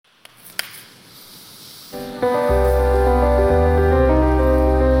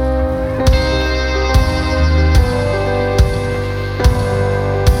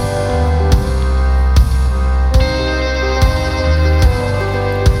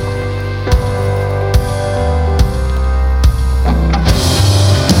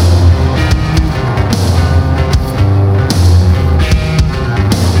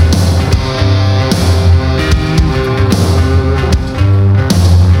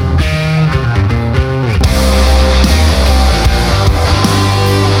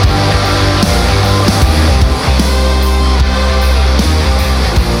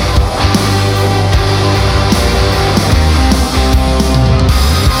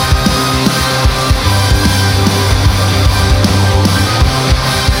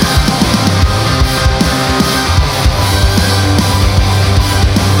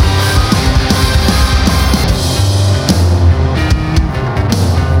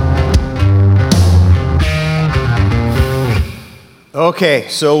Okay,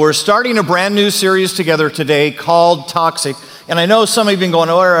 so we're starting a brand new series together today called Toxic. And I know some of you have been going,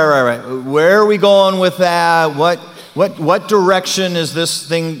 all right, where are we going with that? What direction is this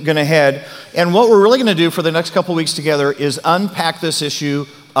thing going to head? And what we're really going to do for the next couple weeks together is unpack this issue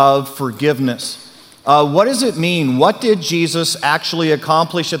of forgiveness. What does it mean? What did Jesus actually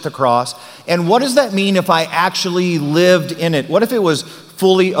accomplish at the cross? And what does that mean if I actually lived in it? What if it was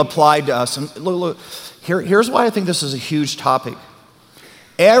fully applied to us? And look, here's why I think this is a huge topic.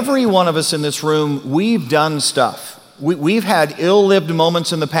 Every one of us in this room, we've done stuff. We've had ill-lived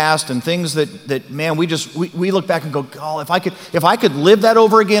moments in the past and things that man, we look back and go, oh, if I could live that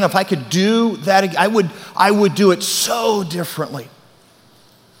over again, if I could do that again, I would do it so differently.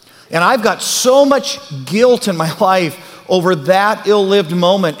 And I've got so much guilt in my life over that ill-lived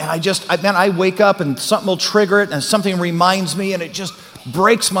moment. And I wake up and something will trigger it and something reminds me and it just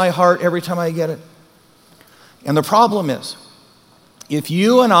breaks my heart every time I get it. And the problem is, if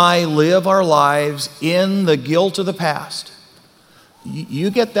you and I live our lives in the guilt of the past, you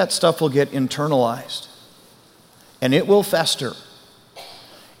get that stuff will get internalized and it will fester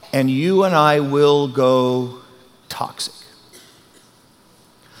and you and I will go toxic.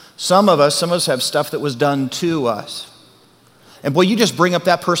 Some of us have stuff that was done to us. And boy, you just bring up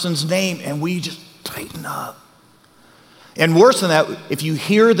that person's name and we just tighten up. And worse than that, if you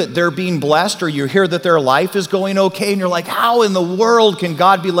hear that they're being blessed or you hear that their life is going okay and you're like, how in the world can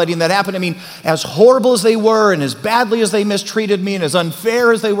God be letting that happen? I mean, as horrible as they were and as badly as they mistreated me and as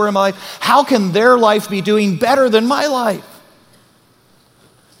unfair as they were in my life, how can their life be doing better than my life?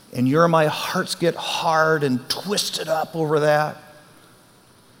 And my hearts get hard and twisted up over that.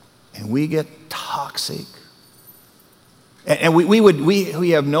 And we get toxic. And we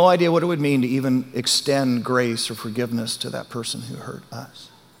have no idea what it would mean to even extend grace or forgiveness to that person who hurt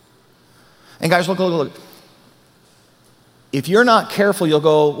us. And guys, look. If you're not careful, you'll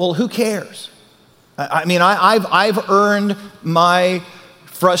go, well, who cares? I mean, I've earned my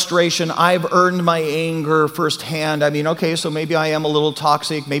frustration. I've earned my anger firsthand. I mean, okay, so maybe I am a little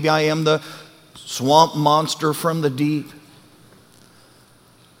toxic. Maybe I am the swamp monster from the deep.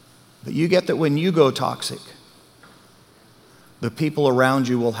 But you get that when you go toxic, the people around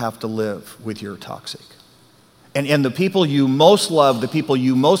you will have to live with your toxic. And the people you most love, the people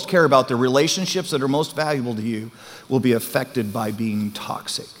you most care about, the relationships that are most valuable to you will be affected by being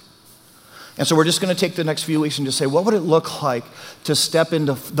toxic. And so we're just going to take the next few weeks and just say, what would it look like to step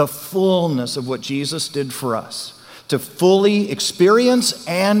into the fullness of what Jesus did for us, to fully experience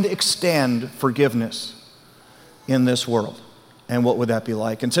and extend forgiveness in this world? And what would that be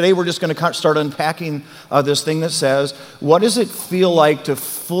like? And today we're just going to start unpacking this thing that says, what does it feel like to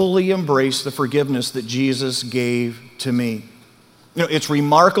fully embrace the forgiveness that Jesus gave to me? You know, it's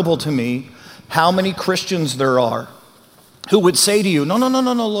remarkable to me how many Christians there are who would say to you, no,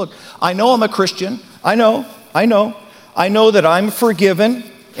 look, I know I'm a Christian. I know that I'm forgiven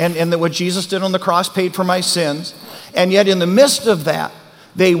and that what Jesus did on the cross paid for my sins. And yet in the midst of that,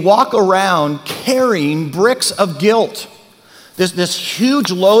 they walk around carrying bricks of guilt. This huge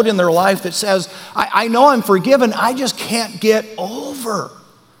load in their life that says, I know I'm forgiven, I just can't get over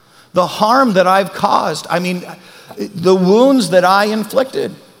the harm that I've caused. I mean, the wounds that I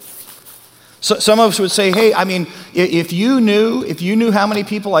inflicted. So some of us would say, hey, I mean, if you knew how many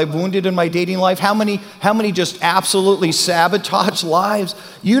people I've wounded in my dating life, how many just absolutely sabotaged lives,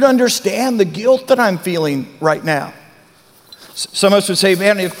 you'd understand the guilt that I'm feeling right now. Some of us would say,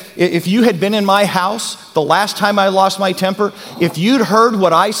 man, if you had been in my house the last time I lost my temper, if you'd heard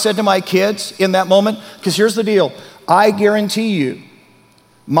what I said to my kids in that moment, because here's the deal, I guarantee you,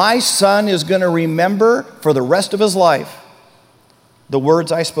 my son is going to remember for the rest of his life the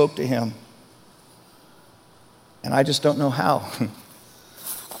words I spoke to him. And I just don't know how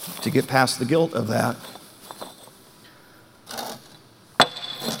to get past the guilt of that.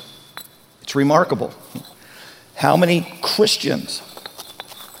 It's remarkable how many Christians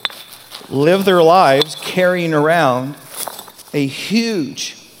live their lives carrying around a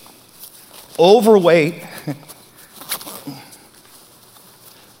huge, overweight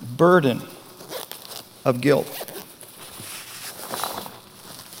burden of guilt.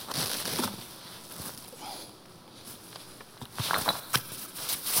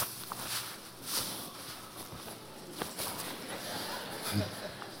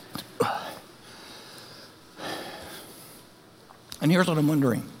 And here's what I'm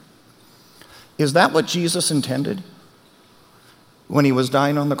wondering. Is that what Jesus intended when he was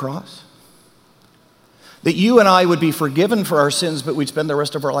dying on the cross? That you and I would be forgiven for our sins, but we'd spend the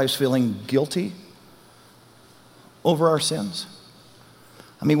rest of our lives feeling guilty over our sins?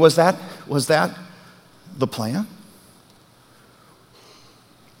 I mean, was that the plan?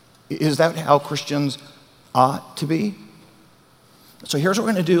 Is that how Christians ought to be? So here's what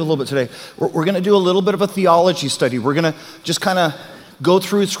we're going to do a little bit today. We're going to do a little bit of a theology study. We're going to just kind of go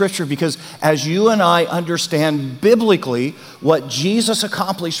through Scripture, because as you and I understand biblically what Jesus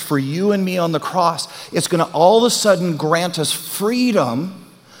accomplished for you and me on the cross, it's going to all of a sudden grant us freedom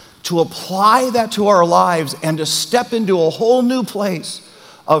to apply that to our lives and to step into a whole new place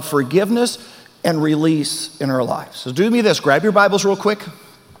of forgiveness and release in our lives. So do me this, grab your Bibles real quick.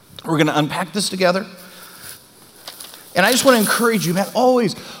 We're going to unpack this together. And I just want to encourage you, man,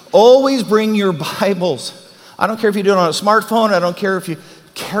 always bring your Bibles. I don't care if you do it on a smartphone. I don't care if you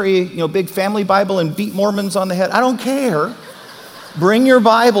carry a big family Bible and beat Mormons on the head. I don't care. Bring your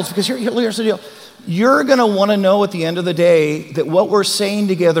Bibles, because here's the deal. You're going to want to know at the end of the day that what we're saying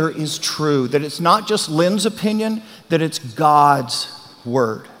together is true, that it's not just Lynn's opinion, that it's God's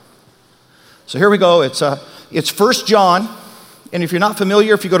word. So here we go. It's 1 John. And if you're not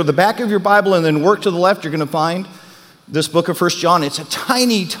familiar, if you go to the back of your Bible and then work to the left, you're going to find this book of 1 John. It's a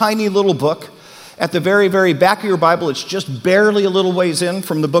tiny, tiny little book. At the very, very back of your Bible, it's just barely a little ways in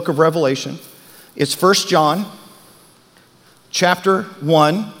from the book of Revelation. It's 1 John chapter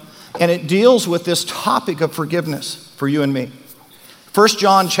 1, and it deals with this topic of forgiveness for you and me. 1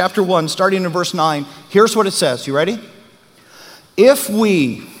 John chapter 1, starting in verse 9, here's what it says. You ready? If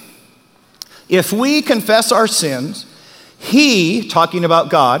we confess our sins, He, talking about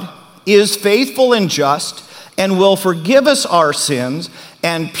God, is faithful and just and will forgive us our sins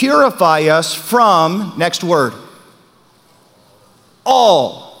and purify us from, next word,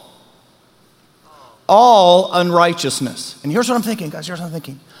 all unrighteousness. And here's what I'm thinking, guys,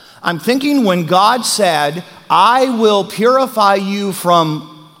 I'm thinking when God said, I will purify you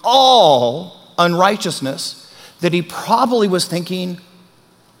from all unrighteousness, that He probably was thinking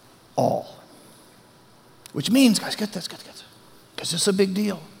all. Which means, guys, get this, because this is a big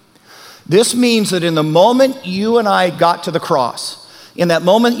deal. This means that in the moment you and I got to the cross, in that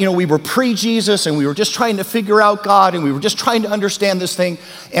moment, we were pre-Jesus and we were just trying to figure out God and we were just trying to understand this thing,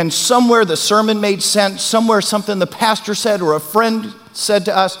 and somewhere the sermon made sense, somewhere something the pastor said or a friend said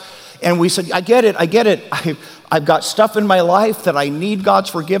to us, and we said, I get it. I've got stuff in my life that I need God's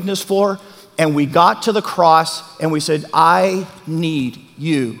forgiveness for, and we got to the cross and we said, I need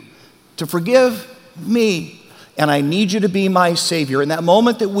you to forgive me, and I need you to be my Savior. In that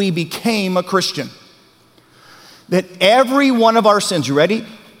moment that we became a Christian, that every one of our sins, you ready?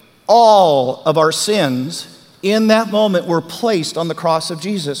 All of our sins in that moment were placed on the cross of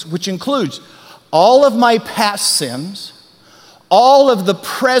Jesus, which includes all of my past sins, all of the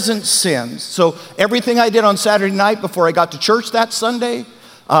present sins. So everything I did on Saturday night before I got to church that Sunday,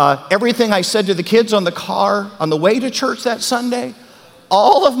 everything I said to the kids on the way to church that Sunday,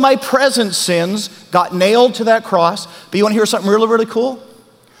 all of my present sins got nailed to that cross. But you want to hear something really, really cool?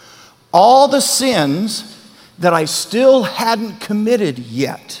 All the sins that I still hadn't committed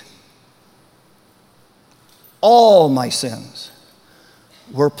yet, all my sins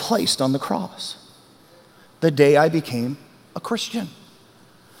were placed on the cross the day I became a Christian.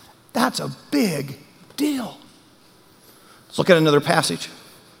 That's a big deal. Let's look at another passage.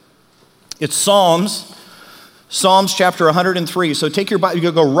 It's Psalms chapter 103. So take your Bible,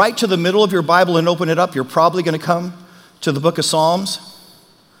 you go right to the middle of your Bible and open it up. You're probably going to come to the book of Psalms.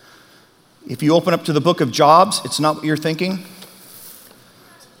 If you open up to the book of Jobs, it's not what you're thinking.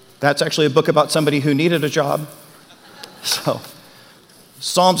 That's actually a book about somebody who needed a job. So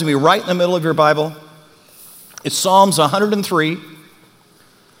Psalms going to be right in the middle of your Bible. It's Psalms 103.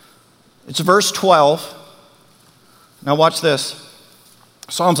 It's verse 12. Now watch this.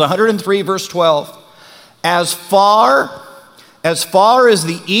 Psalms 103, verse 12. As far as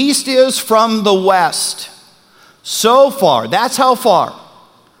the east is from the west, so far, that's how far.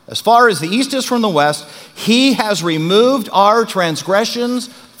 As far as the east is from the west, He has removed our transgressions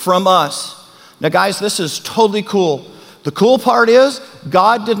from us. Now, guys, this is totally cool. The cool part is,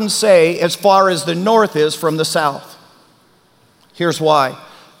 God didn't say as far as the north is from the south. Here's why.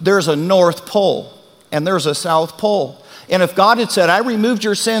 There's a North Pole and there's a South Pole. And if God had said, I removed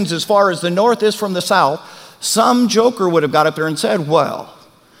your sins as far as the north is from the south, some joker would have got up there and said, well,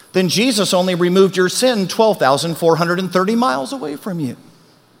 then Jesus only removed your sin 12,430 miles away from you.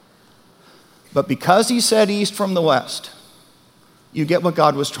 But because He said east from the west, you get what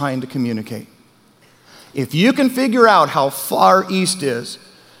God was trying to communicate. If you can figure out how far east is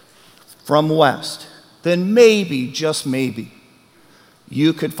from west, then maybe, just maybe,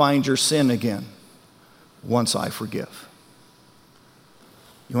 you could find your sin again once I forgive.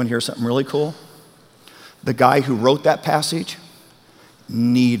 You want to hear something really cool? The guy who wrote that passage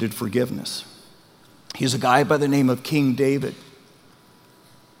needed forgiveness. He's a guy by the name of King David.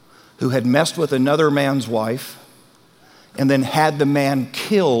 who had messed with another man's wife and then had the man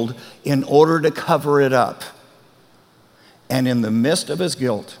killed in order to cover it up. And in the midst of his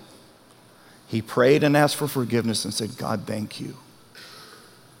guilt, he prayed and asked for forgiveness and said, God, thank you.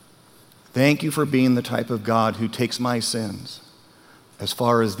 Thank you for being the type of God who takes my sins as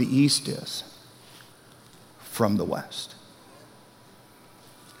far as the east is from the west.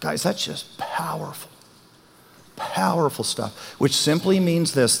 Guys, that's just powerful, powerful stuff, which simply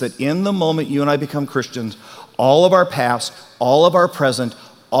means this, that in the moment you and I become Christians, all of our past, all of our present,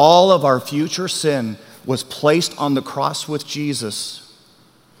 all of our future sin was placed on the cross with Jesus,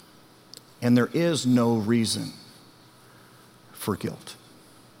 and there is no reason for guilt.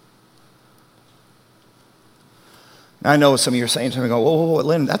 Now, I know some of you are saying to me, whoa,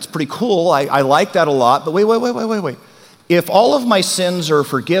 Lynn, that's pretty cool. I like that a lot, but wait. If all of my sins are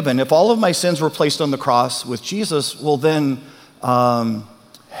forgiven, if all of my sins were placed on the cross with Jesus, well then, why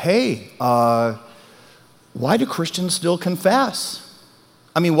do Christians still confess?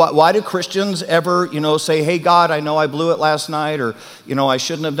 I mean, why do Christians ever, say, hey, God, I know I blew it last night, or, I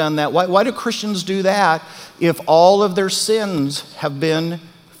shouldn't have done that. Why do Christians do that if all of their sins have been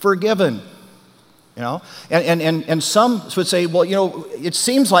forgiven? And some would say, well, it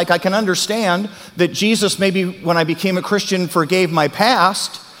seems like I can understand that Jesus maybe when I became a Christian forgave my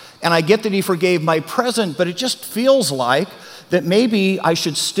past, and I get that he forgave my present, but it just feels like that maybe I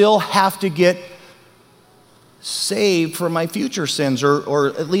should still have to get saved from my future sins, or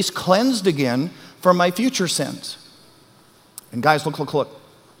at least cleansed again from my future sins. And guys, look.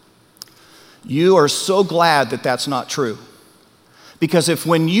 You are so glad that that's not true. Because if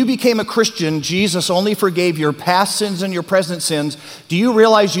when you became a Christian, Jesus only forgave your past sins and your present sins, do you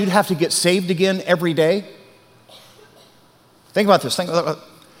realize you'd have to get saved again every day? Think about this.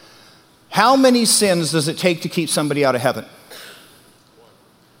 How many sins does it take to keep somebody out of heaven?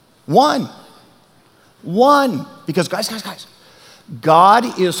 One. Because guys,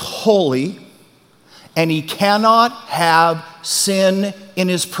 God is holy and he cannot have sin in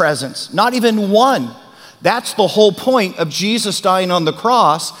his presence. Not even one. That's the whole point of Jesus dying on the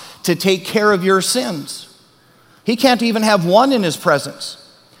cross, to take care of your sins. He can't even have one in his presence.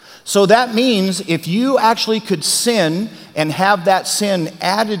 So that means if you actually could sin and have that sin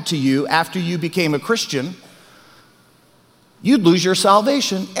added to you after you became a Christian, you'd lose your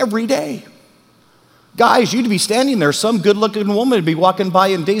salvation every day. Guys, you'd be standing there, some good-looking woman would be walking by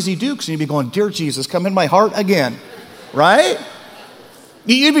in Daisy Dukes, and you'd be going, dear Jesus, come in my heart again, right?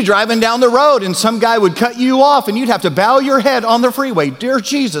 You'd be driving down the road and some guy would cut you off and you'd have to bow your head on the freeway. Dear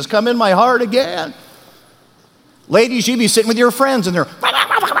Jesus, come in my heart again. Ladies, you'd be sitting with your friends and they're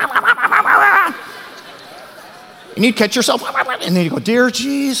and you'd catch yourself and then you go, dear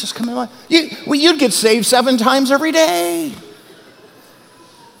Jesus, come in my... You'd get saved 7 times every day.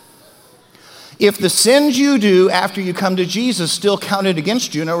 If the sins you do after you come to Jesus still counted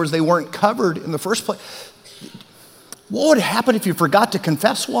against you, in other words, they weren't covered in the first place, what would happen if you forgot to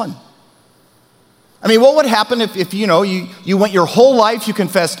confess one? I mean, what would happen if you went your whole life, you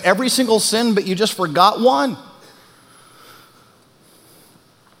confessed every single sin, but you just forgot one?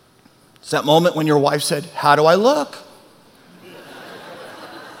 It's that moment when your wife said, how do I look?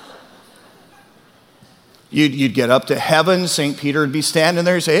 You'd get up to heaven, St. Peter would be standing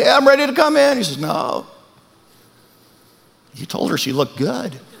there, and say, hey, I'm ready to come in. He says, no. You told her she looked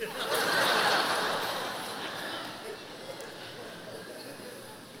good.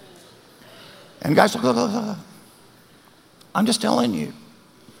 And guys, look, I'm just telling you,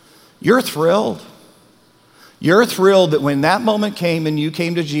 you're thrilled. You're thrilled that when that moment came and you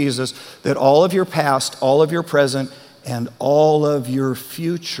came to Jesus, that all of your past, all of your present, and all of your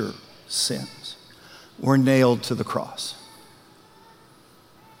future sins were nailed to the cross.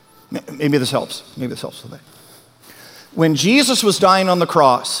 Maybe this helps. Maybe this helps today. When Jesus was dying on the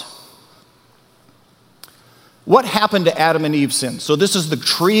cross, what happened to Adam and Eve's sin? So this is the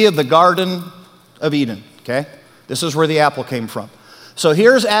tree of the Garden of Eden, okay? This is where the apple came from. So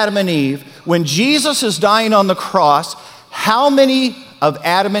here's Adam and Eve. When Jesus is dying on the cross, how many of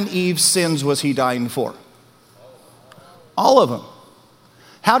Adam and Eve's sins was he dying for? All of them.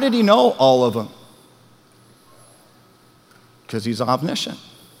 How did he know all of them? Because he's omniscient.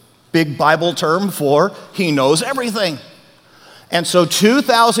 Big Bible term for he knows everything. And so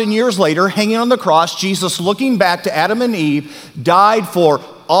 2,000 years later, hanging on the cross, Jesus, looking back to Adam and Eve, died for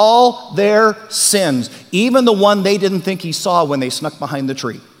all their sins, even the one they didn't think he saw when they snuck behind the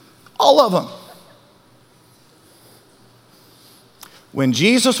tree. All of them. When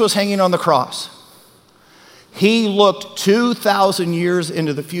Jesus was hanging on the cross, he looked 2,000 years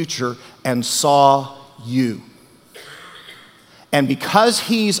into the future and saw you. And because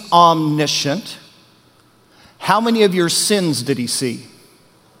he's omniscient, how many of your sins did he see?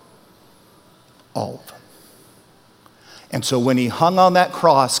 All of them. And so when he hung on that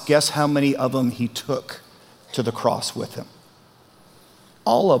cross, guess how many of them he took to the cross with him?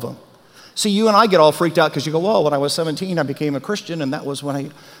 All of them. See, you and I get all freaked out because you go, whoa, when I was 17, I became a Christian, and that was when I...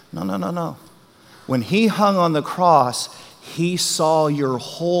 No. When he hung on the cross, he saw your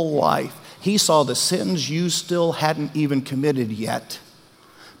whole life. He saw the sins you still hadn't even committed yet.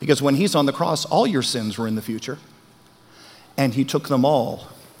 Because when he's on the cross, all your sins were in the future. And he took them all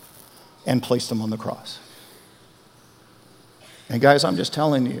and placed them on the cross. And guys, I'm just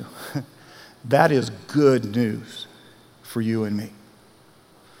telling you, that is good news for you and me.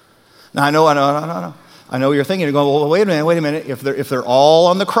 Now, I know what you're thinking. You're going, well, wait a minute. If they're all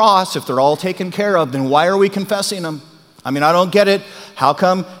on the cross, if they're all taken care of, then why are we confessing them? I mean, I don't get it. How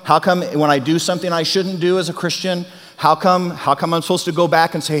come when I do something I shouldn't do as a Christian, how come I'm supposed to go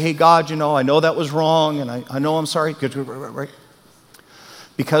back and say, hey, God, I know that was wrong, and I know I'm sorry. Right?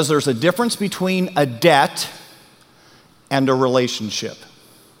 Because there's a difference between a debt and a relationship.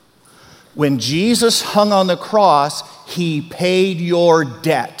 When Jesus hung on the cross, he paid your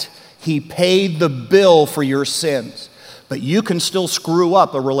debt. He paid the bill for your sins. But you can still screw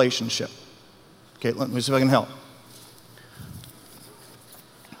up a relationship. Okay, let me see if I can help.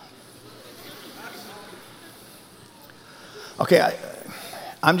 Okay,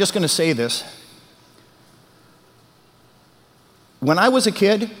 I'm just going to say this. When I was a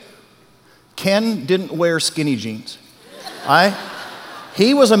kid, Ken didn't wear skinny jeans.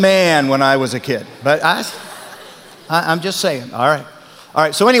 He was a man when I was a kid, but I'm just saying. All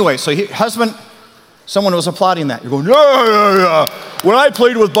right. So anyway, husband, someone was applauding that. You're going, yeah. When I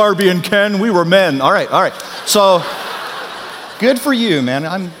played with Barbie and Ken, we were men. All right. So good for you,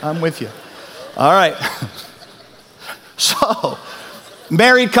 man. I'm with you. All right. So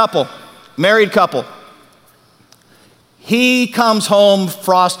married couple. He comes home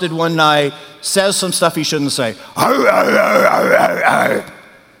frosted one night, says some stuff he shouldn't say.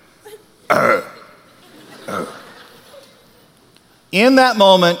 In that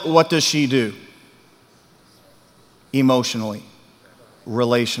moment, what does she do? Emotionally,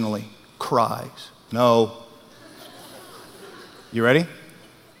 relationally, cries. No. You ready?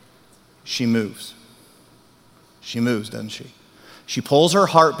 She moves. She moves, doesn't she? She pulls her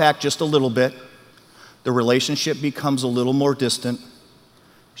heart back just a little bit. The relationship becomes a little more distant.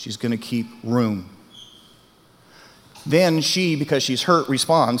 She's going to keep room. Then she, because she's hurt,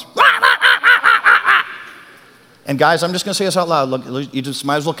 responds. And guys, I'm just going to say this out loud. Look, you just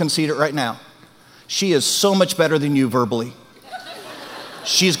might as well concede it right now. She is so much better than you verbally.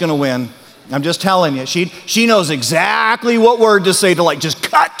 She's going to win. I'm just telling you. She knows exactly what word to say to just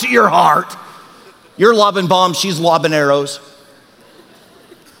cut to your heart. You're lobbing bombs, she's lobbing arrows.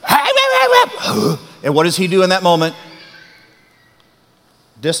 And what does he do in that moment?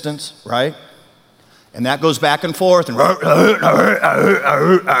 Distance, right? And that goes back and forth.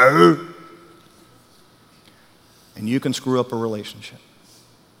 And you can screw up a relationship.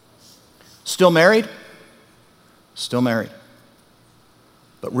 Still married? Still married.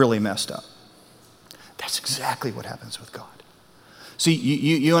 But really messed up. That's exactly what happens with God. See,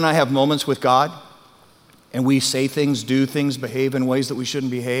 you and I have moments with God, and we say things, do things, behave in ways that we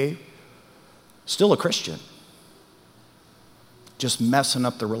shouldn't behave. Still a Christian. Just messing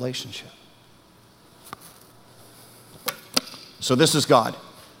up the relationship. So this is God.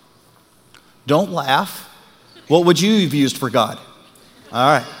 Don't laugh. What would you have used for God?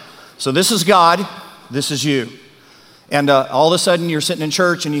 All right. So this is God. This is you. And all of a sudden you're sitting in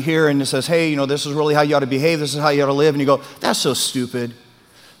church and you hear and it says, hey, this is really how you ought to behave. This is how you ought to live. And you go, that's so stupid.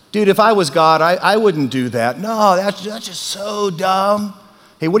 Dude, if I was God, I wouldn't do that. No, that's just so dumb.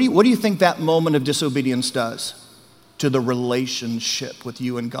 Hey, what do you think that moment of disobedience does to the relationship with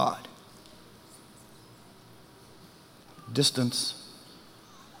you and God? Distance.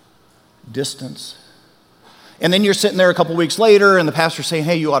 And then you're sitting there a couple weeks later and the pastor's saying,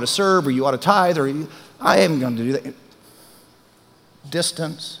 hey, you ought to serve or you ought to tithe or I am going to do that.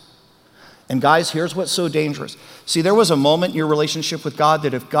 Distance. And guys, here's what's so dangerous. See, there was a moment in your relationship with God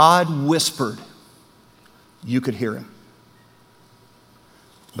that if God whispered, you could hear him.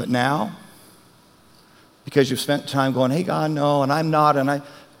 But now, because you've spent time going, hey, God, no, and I'm not, and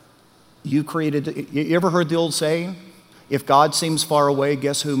you ever heard the old saying, if God seems far away,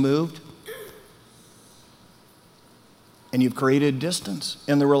 guess who moved? And you've created distance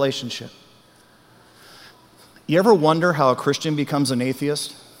in the relationship. You ever wonder how a Christian becomes an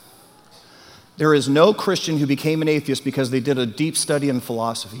atheist? There is no Christian who became an atheist because they did a deep study in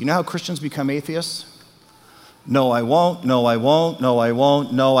philosophy. You know how Christians become atheists? No, I won't. No, I won't. No, I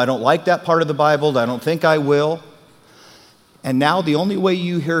won't. No, I don't like that part of the Bible. I don't think I will. And now the only way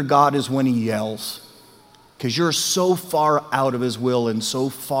you hear God is when he yells, because you're so far out of his will and so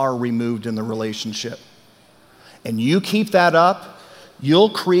far removed in the relationship. And you keep that up, you'll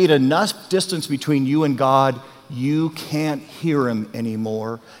create enough distance between you and God, you can't hear him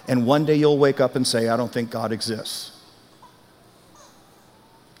anymore. And one day you'll wake up and say, I don't think God exists.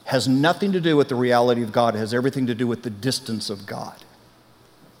 Has nothing to do with the reality of God. It has everything to do with the distance of God.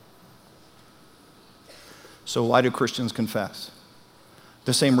 So why do Christians confess?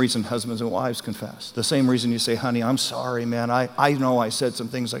 The same reason husbands and wives confess. The same reason you say, honey, I'm sorry, man. I know I said some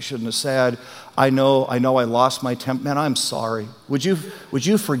things I shouldn't have said. I know I lost my temper. Man, I'm sorry. Would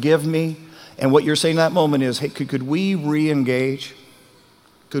you forgive me? And what you're saying in that moment is, hey, could we re-engage?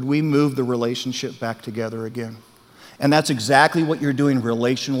 Could we move the relationship back together again? And that's exactly what you're doing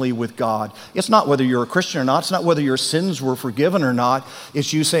relationally with God. It's not whether you're a Christian or not. It's not whether your sins were forgiven or not.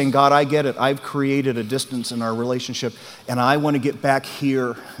 It's you saying, God, I get it. I've created a distance in our relationship, and I want to get back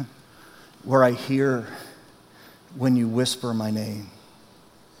here where I hear when you whisper my name.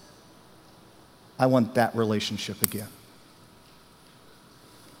 I want that relationship again.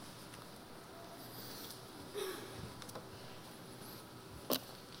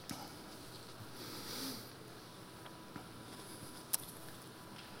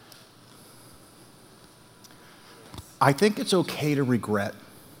 I think it's okay to regret.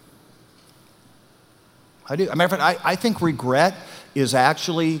 I do. As a matter of fact, I think regret is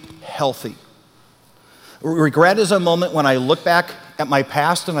actually healthy. Regret is a moment when I look back at my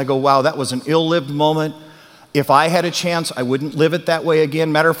past and I go, wow, that was an ill-lived moment. If I had a chance, I wouldn't live it that way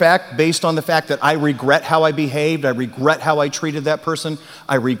again. Matter of fact, based on the fact that I regret how I behaved, I regret how I treated that person,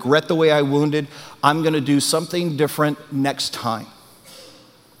 I regret the way I wounded, I'm going to do something different next time.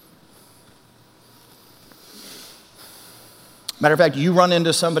 Matter of fact, you run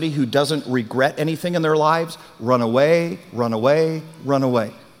into somebody who doesn't regret anything in their lives, run away, run away, run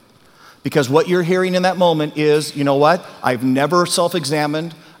away. Because what you're hearing in that moment is, you know what? I've never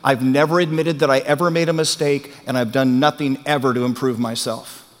self-examined. I've never admitted that I ever made a mistake, and I've done nothing ever to improve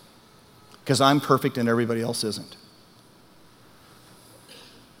myself. Because I'm perfect and everybody else isn't.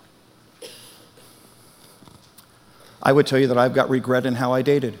 I would tell you that I've got regret in how I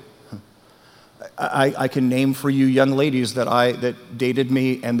dated. I can name for you young ladies that dated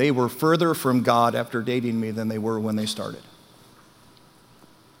me, and they were further from God after dating me than they were when they started.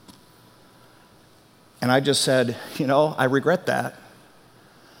 And I just said, I regret that.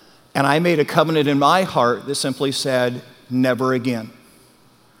 And I made a covenant in my heart that simply said, never again.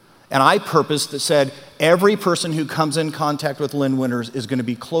 And I purposed that said, every person who comes in contact with Lynn Winters is going to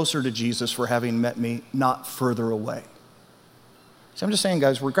be closer to Jesus for having met me, not further away. So I'm just saying,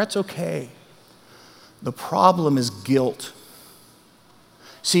 guys, regret's okay. The problem is guilt.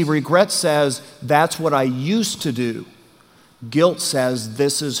 See, regret says, that's what I used to do. Guilt says,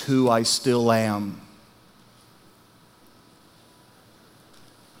 this is who I still am.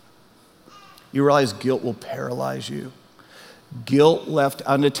 You realize guilt will paralyze you. Guilt left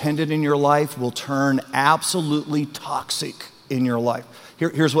unattended in your life will turn absolutely toxic in your life.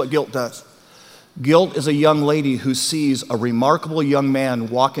 Here's what guilt does. Guilt is a young lady who sees a remarkable young man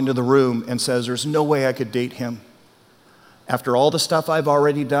walk into the room and says, there's no way I could date him. After all the stuff I've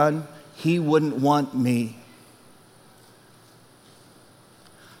already done, he wouldn't want me.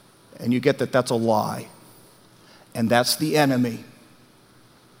 And you get that that's a lie. And that's the enemy.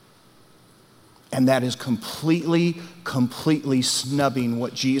 And that is completely snubbing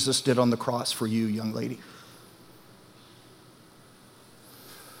what Jesus did on the cross for you, young lady.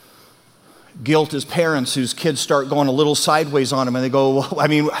 Guilt is parents whose kids start going a little sideways on them and they go,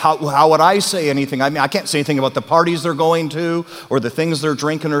 well, how would I say anything? I can't say anything about the parties they're going to or the things they're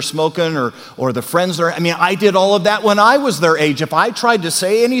drinking or smoking or the friends they're, I did all of that when I was their age. If I tried to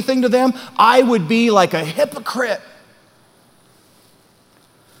say anything to them, I would be like a hypocrite.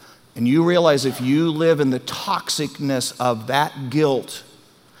 And you realize if you live in the toxicness of that guilt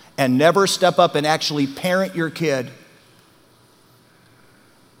and never step up and actually parent your kid,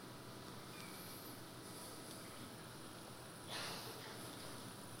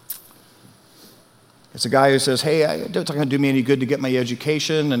 it's a guy who says, hey, it's not going to do me any good to get my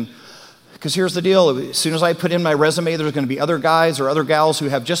education. And because here's the deal. As soon as I put in my resume, there's going to be other guys or other gals who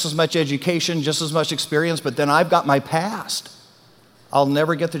have just as much education, just as much experience, but then I've got my past. I'll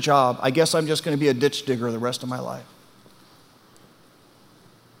never get the job. I guess I'm just going to be a ditch digger the rest of my life.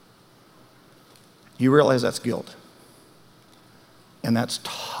 You realize that's guilt. And that's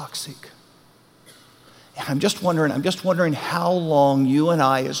toxic. I'm just wondering how long you and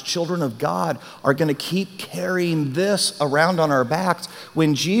I, as children of God, are going to keep carrying this around on our backs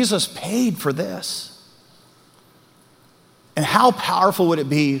when Jesus paid for this. And how powerful would it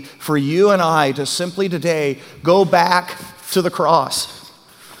be for you and I to simply today go back to the cross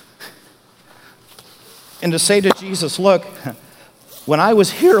and to say to Jesus, look, when I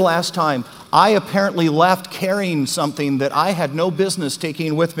was here last time, I apparently left carrying something that I had no business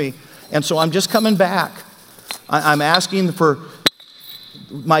taking with me. And so I'm just coming back. I'm asking for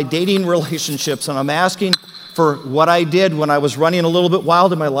my dating relationships, and I'm asking for what I did when I was running a little bit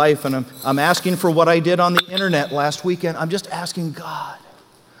wild in my life, and I'm asking for what I did on the internet last weekend. I'm just asking God,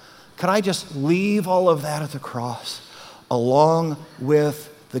 could I just leave all of that at the cross along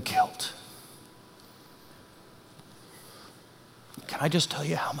with the guilt? Can I just tell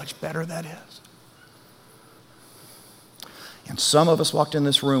you how much better that is? And some of us walked in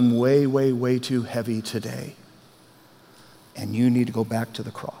this room way, way, way too heavy today. And you need to go back to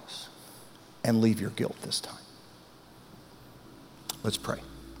the cross and leave your guilt this time. Let's pray.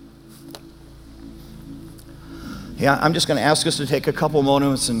 Yeah, I'm just going to ask us to take a couple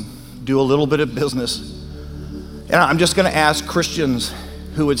moments and do a little bit of business. And I'm just going to ask Christians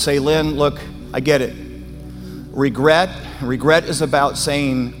who would say, Lynn, look, I get it. Regret is about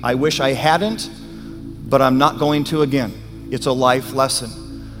saying, I wish I hadn't, but I'm not going to again. It's a life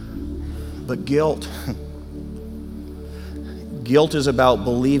lesson. But guilt is about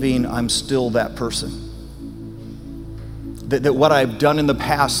believing I'm still that person. That what I've done in the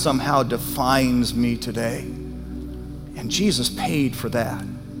past somehow defines me today. And Jesus paid for that.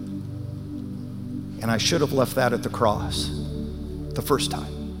 And I should have left that at the cross the first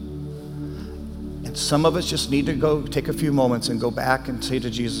time. And some of us just need to go take a few moments and go back and say to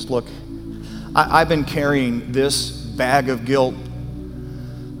Jesus, look, I've been carrying this bag of guilt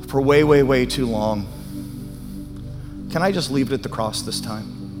for way, way, way too long. Can I just leave it at the cross this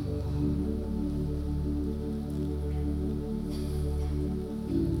time?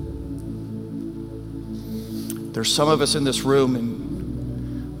 There's some of us in this room,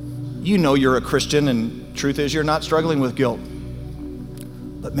 and you know you're a Christian, and truth is you're not struggling with guilt.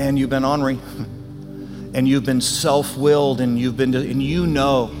 But man, you've been ornery, and you've been self-willed, and you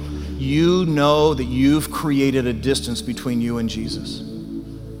know that you've created a distance between you and Jesus.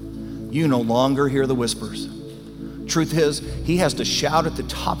 You no longer hear the whispers. Truth is, he has to shout at the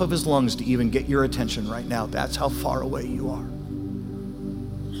top of his lungs to even get your attention right now. That's how far away you are.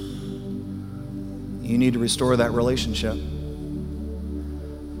 You need to restore that relationship.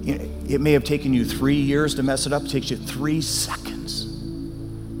 It may have taken you 3 years to mess it up. It takes you 3 seconds.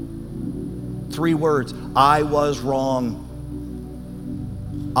 3 words. I was wrong.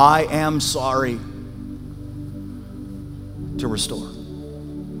 I am sorry. To restore.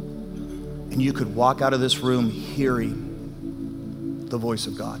 And you could walk out of this room hearing the voice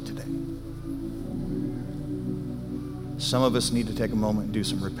of God today. Some of us need to take a moment and do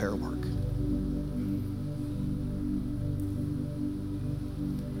some repair work.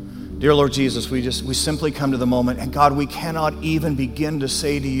 Dear Lord Jesus, we simply come to the moment, and God, we cannot even begin to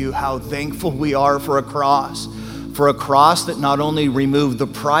say to you how thankful we are for a cross that not only removed the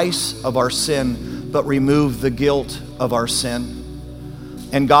price of our sin, but removed the guilt of our sin.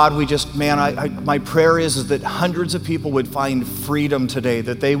 And God, my prayer is that hundreds of people would find freedom today,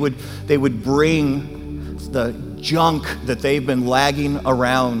 that they would bring the junk that they've been lagging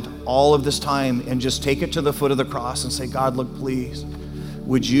around all of this time and just take it to the foot of the cross and say, God, look, please,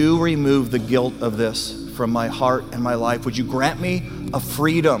 would you remove the guilt of this from my heart and my life? Would you grant me a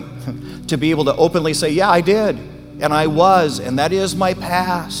freedom to be able to openly say, yeah, I did, and I was, and that is my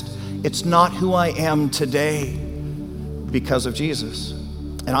past. It's not who I am today because of Jesus.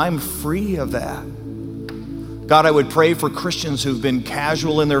 And I'm free of that. God, I would pray for Christians who've been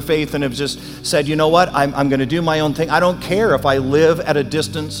casual in their faith and have just said, you know what, I'm going to do my own thing. I don't care if I live at a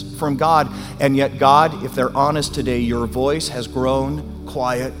distance from God. And yet, God, if they're honest today, your voice has grown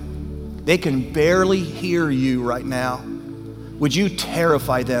quiet. They can barely hear you right now. Would you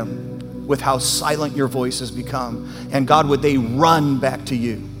terrify them with how silent your voice has become? And God, would they run back to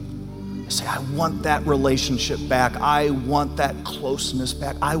you? Say, I want that relationship back. I want that closeness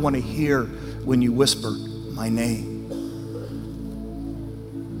back. I want to hear when you whisper my name.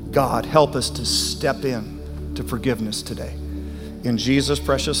 God, help us to step in to forgiveness today. In Jesus'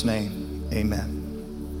 precious name, amen.